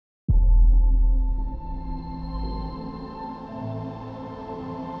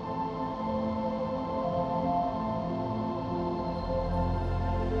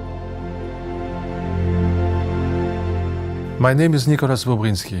My name is Nicolas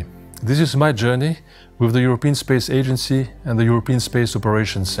Bobrinsky. This is my journey with the European Space Agency and the European Space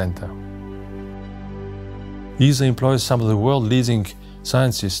Operations Center. ESA employs some of the world-leading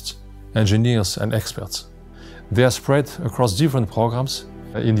scientists, engineers and experts. They are spread across different programs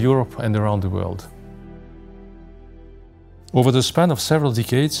in Europe and around the world. Over the span of several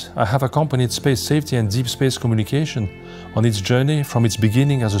decades, I have accompanied space safety and deep space communication on its journey from its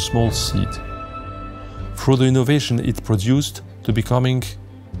beginning as a small seed, through the innovation it produced to becoming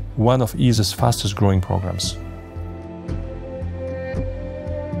one of ESA's fastest growing programs.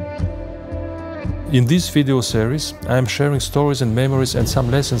 In this video series, I am sharing stories and memories and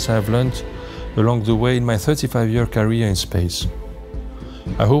some lessons I have learned along the way in my 35-year career in space.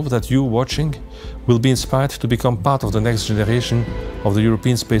 I hope that you watching will be inspired to become part of the next generation of the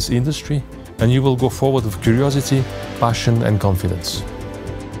European space industry, and you will go forward with curiosity, passion and confidence.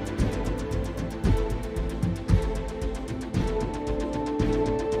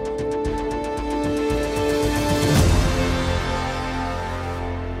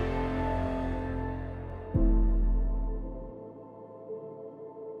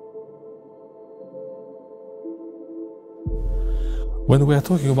 When we are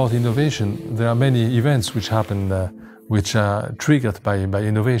talking about innovation, there are many events which happen, which are triggered by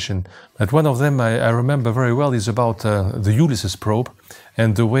innovation. But one of them I remember very well is about the Ulysses probe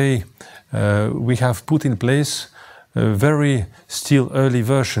and the way we have put in place a very still early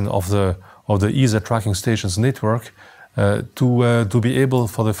version of the ESA tracking stations network to be able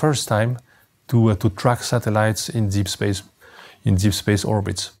for the first time to track satellites in deep space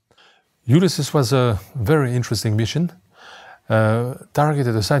orbits. Ulysses was a very interesting mission. A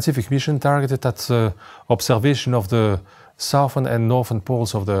scientific mission targeted at observation of the southern and northern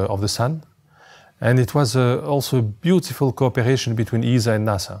poles of the Sun. And it was also a beautiful cooperation between ESA and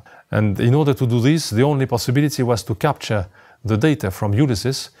NASA. And in order to do this, the only possibility was to capture the data from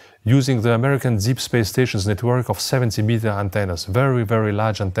Ulysses using the American Deep Space Stations network of 70-meter antennas, very, very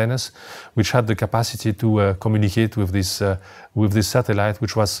large antennas, which had the capacity to communicate with this satellite,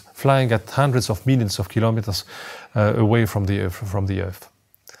 which was flying at hundreds of millions of kilometers away from the Earth.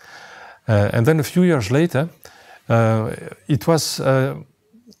 And then a few years later, it was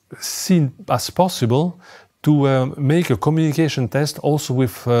seen as possible to make a communication test also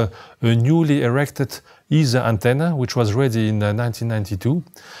with a newly erected ESA antenna, which was ready in 1992,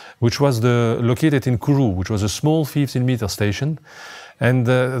 which was located in Kourou, which was a small 15-meter station. And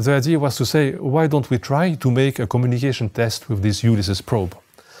the idea was to say, why don't we try to make a communication test with this Ulysses probe?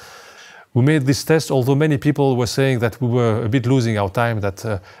 We made this test, although many people were saying that we were a bit losing our time,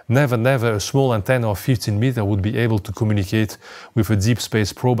 that never a small antenna of 15 meters would be able to communicate with a deep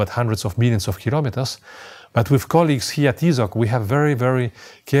space probe at hundreds of millions of kilometers. But with colleagues here at ESOC, we have very, very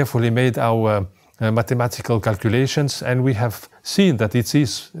carefully made our mathematical calculations, and we have seen that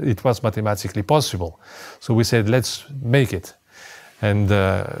it was mathematically possible. So we said, let's make it. And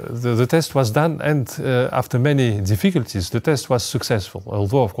the test was done, and after many difficulties, the test was successful.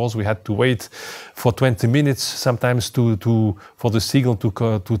 Although, of course, we had to wait for 20 minutes sometimes for the signal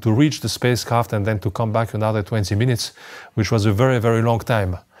to reach the spacecraft and then to come back another 20 minutes, which was a very, very long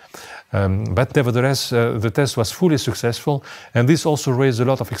time. But nevertheless, the test was fully successful, and this also raised a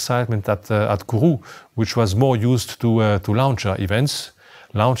lot of excitement at Kourou, which was more used to launch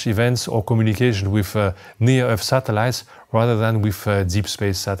events or communication with near-Earth satellites rather than with deep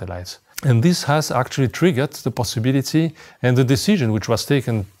space satellites. And this has actually triggered the possibility and the decision which was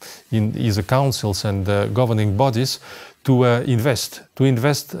taken in ESA councils and governing bodies to invest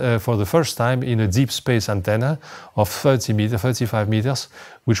for the first time in a deep space antenna of 35 meters,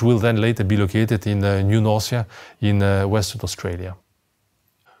 which will then later be located in New Norcia in Western Australia.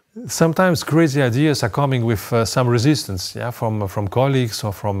 Sometimes crazy ideas are coming with some resistance, from colleagues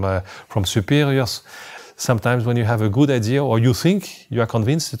or from superiors. Sometimes when you have a good idea or you think you are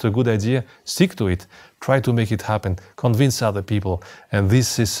convinced it's a good idea, stick to it. Try to make it happen. Convince other people. And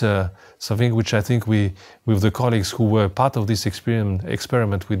this is something which I think with the colleagues who were part of this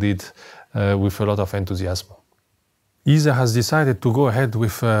experiment we did with a lot of enthusiasm. ESA has decided to go ahead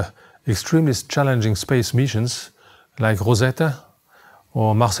with extremely challenging space missions like Rosetta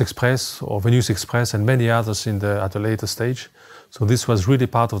or Mars Express or Venus Express and many others at a later stage. So this was really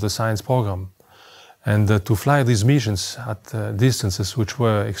part of the science program. And to fly these missions at distances which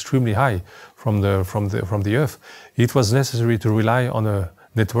were extremely high from the Earth, it was necessary to rely on a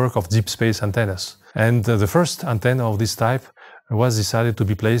network of deep space antennas. And the first antenna of this type was decided to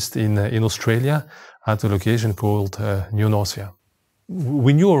be placed in Australia at a location called New Norcia.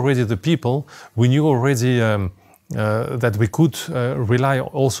 We knew already the people, we knew already that we could rely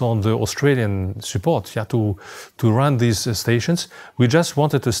also on the Australian support, yeah, to run these stations. We just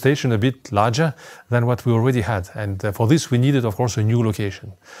wanted a station a bit larger than what we already had, and for this we needed, of course, a new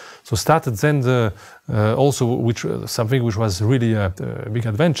location. So started then something which was really a big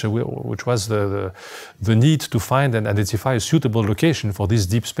adventure, which was the need to find and identify a suitable location for this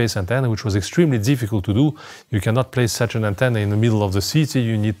deep space antenna, which was extremely difficult to do. You cannot place such an antenna in the middle of the city.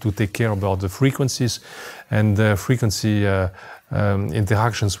 You need to take care about the frequencies and frequency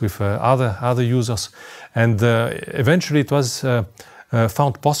interactions with other users. And eventually it was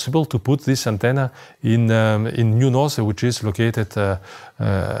found possible to put this antenna in New Norcia, which is located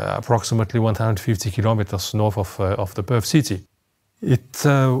approximately 150 kilometers north of the Perth city. It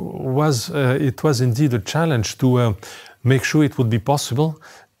was indeed a challenge to make sure it would be possible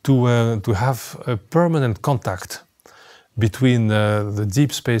to have a permanent contact between the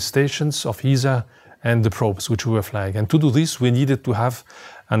deep space stations of ESA and the probes which we were flying. And to do this, we needed to have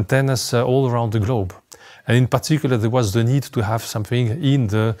antennas all around the globe. And in particular, there was the need to have something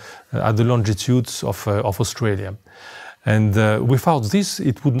at the longitudes of Australia. And without this,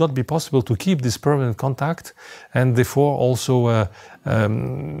 it would not be possible to keep this permanent contact and therefore also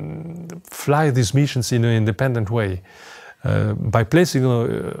fly these missions in an independent way. By placing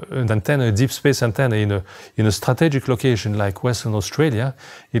an antenna, a deep space antenna, in a strategic location like Western Australia,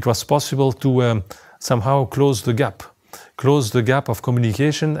 it was possible to somehow close the gap of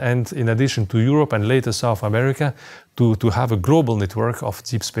communication, and in addition to Europe and later South America, to have a global network of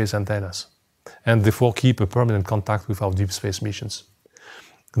deep space antennas, and therefore keep a permanent contact with our deep space missions.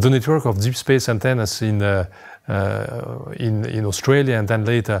 The network of deep space antennas in Australia and then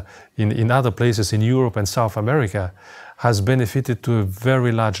later in other places in Europe and South America has benefited to a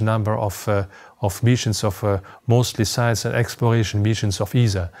very large number of missions, mostly science and exploration missions of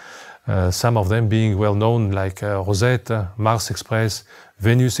ESA. Some of them being well known, like Rosetta, Mars Express,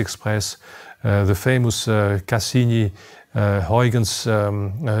 Venus Express, the famous Cassini-Huygens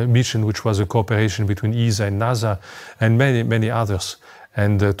mission, which was a cooperation between ESA and NASA, and many others.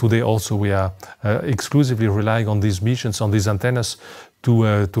 And today also we are exclusively relying on these missions, on these antennas,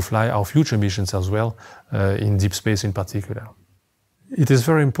 to fly our future missions as well, in deep space in particular. It is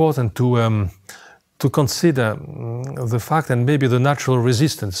very important to consider the fact and maybe the natural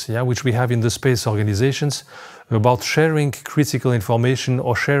resistance, yeah, which we have in the space organizations about sharing critical information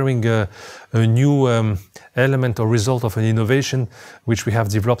or sharing a new element or result of an innovation which we have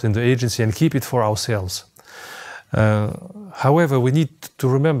developed in the agency and keep it for ourselves. However, we need to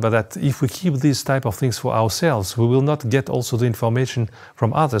remember that if we keep these type of things for ourselves, we will not get also the information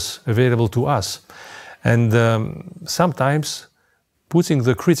from others available to us. And sometimes putting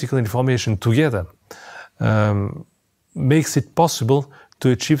the critical information together makes it possible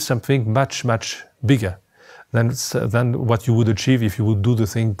to achieve something much bigger than what you would achieve if you would do the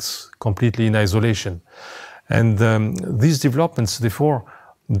things completely in isolation. And these developments, therefore,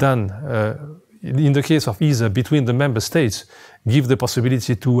 done in the case of ESA between the member states, give the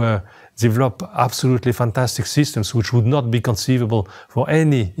possibility to develop absolutely fantastic systems which would not be conceivable for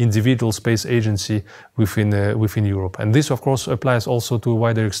any individual space agency within Europe. And this, of course, applies also to a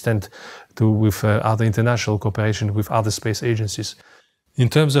wider extent with other international cooperation with other space agencies. In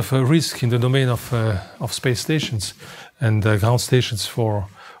terms of risk in the domain of space stations and ground stations for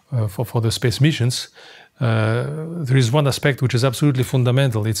the space missions, there is one aspect which is absolutely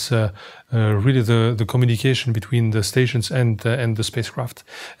fundamental. It's really the communication between the stations and the spacecraft.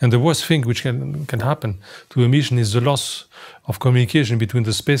 And the worst thing which can happen to a mission is the loss of communication between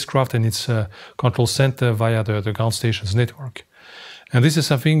the spacecraft and its control center via the ground stations network. And this is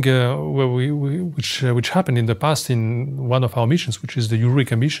something which happened in the past in one of our missions, which is the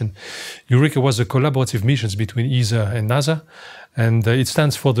Eureka mission. Eureka was a collaborative mission between ESA and NASA, and it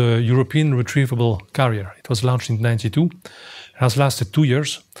stands for the European Retrievable Carrier. It was launched in '92, has lasted 2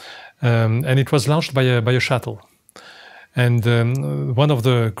 years, and it was launched by a shuttle. And one of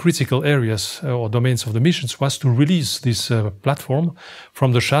the critical areas or domains of the missions was to release this platform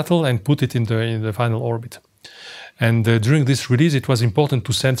from the shuttle and put it in the final orbit. And during this release, it was important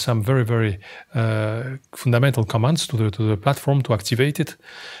to send some very fundamental commands to the platform to activate it.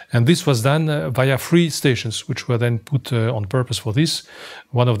 And this was done via 3 stations, which were then put on purpose for this.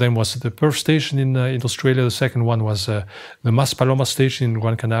 One of them was the Perth station in Australia. The second one was the Maspalomas station in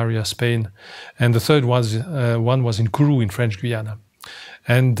Gran Canaria, Spain. And the third one was in Kourou in French Guiana.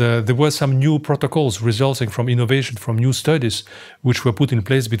 And there were some new protocols resulting from innovation, from new studies, which were put in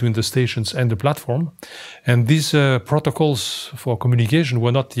place between the stations and the platform. And these protocols for communication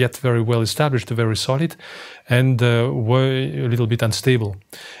were not yet very well established, very solid, and were a little bit unstable.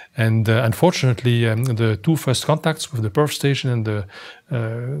 And unfortunately, the two first contacts with the Perth station and the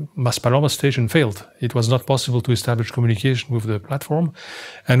Maspalomas station failed. It was not possible to establish communication with the platform.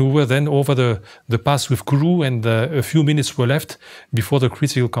 And we were then over the pass with Kourou, and a few minutes were left before the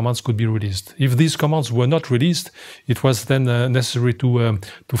critical commands could be released. If these commands were not released, it was then necessary to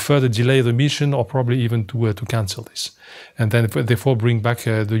further delay the mission, or probably even to cancel this, and then therefore bring back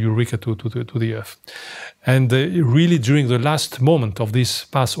the Eureka to the Earth. And really, during the last moment of this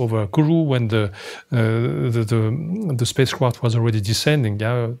pass over Kourou, when the spacecraft was already descending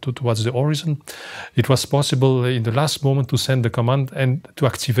towards the horizon, it was possible in the last moment to send the command and to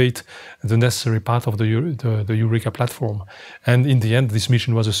activate the necessary part of the Eureka platform. And in the end, this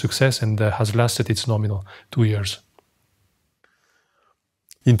mission was a success and has lasted its nominal 2 years.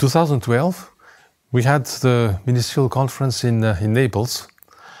 In 2012, we had the ministerial conference in Naples.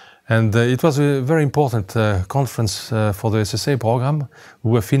 And it was a very important conference for the SSA program.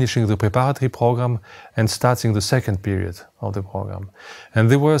 We were finishing the preparatory program and starting the second period of the program. And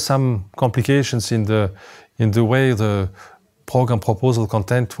there were some complications in the way the program proposal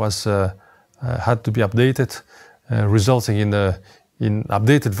content was had to be updated, resulting in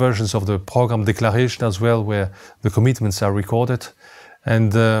updated versions of the program declaration as well, where the commitments are recorded.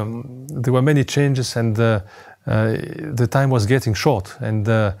 And there were many changes, and the time was getting short. And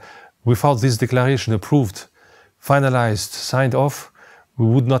without this declaration approved, finalized, signed off, we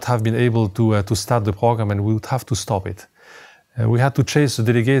would not have been able to start the program, and we would have to stop it. We had to chase the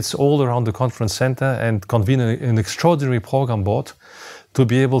delegates all around the conference center and convene an extraordinary program board to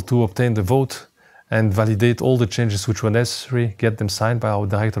be able to obtain the vote and validate all the changes which were necessary, get them signed by our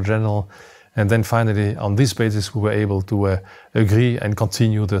Director General, and then finally, on this basis, we were able to agree and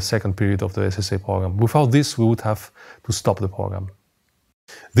continue the second period of the SSA program. Without this, we would have to stop the program.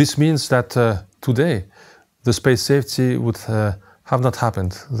 This means that today, the space safety would have not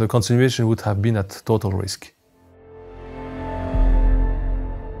happened. The continuation would have been at total risk.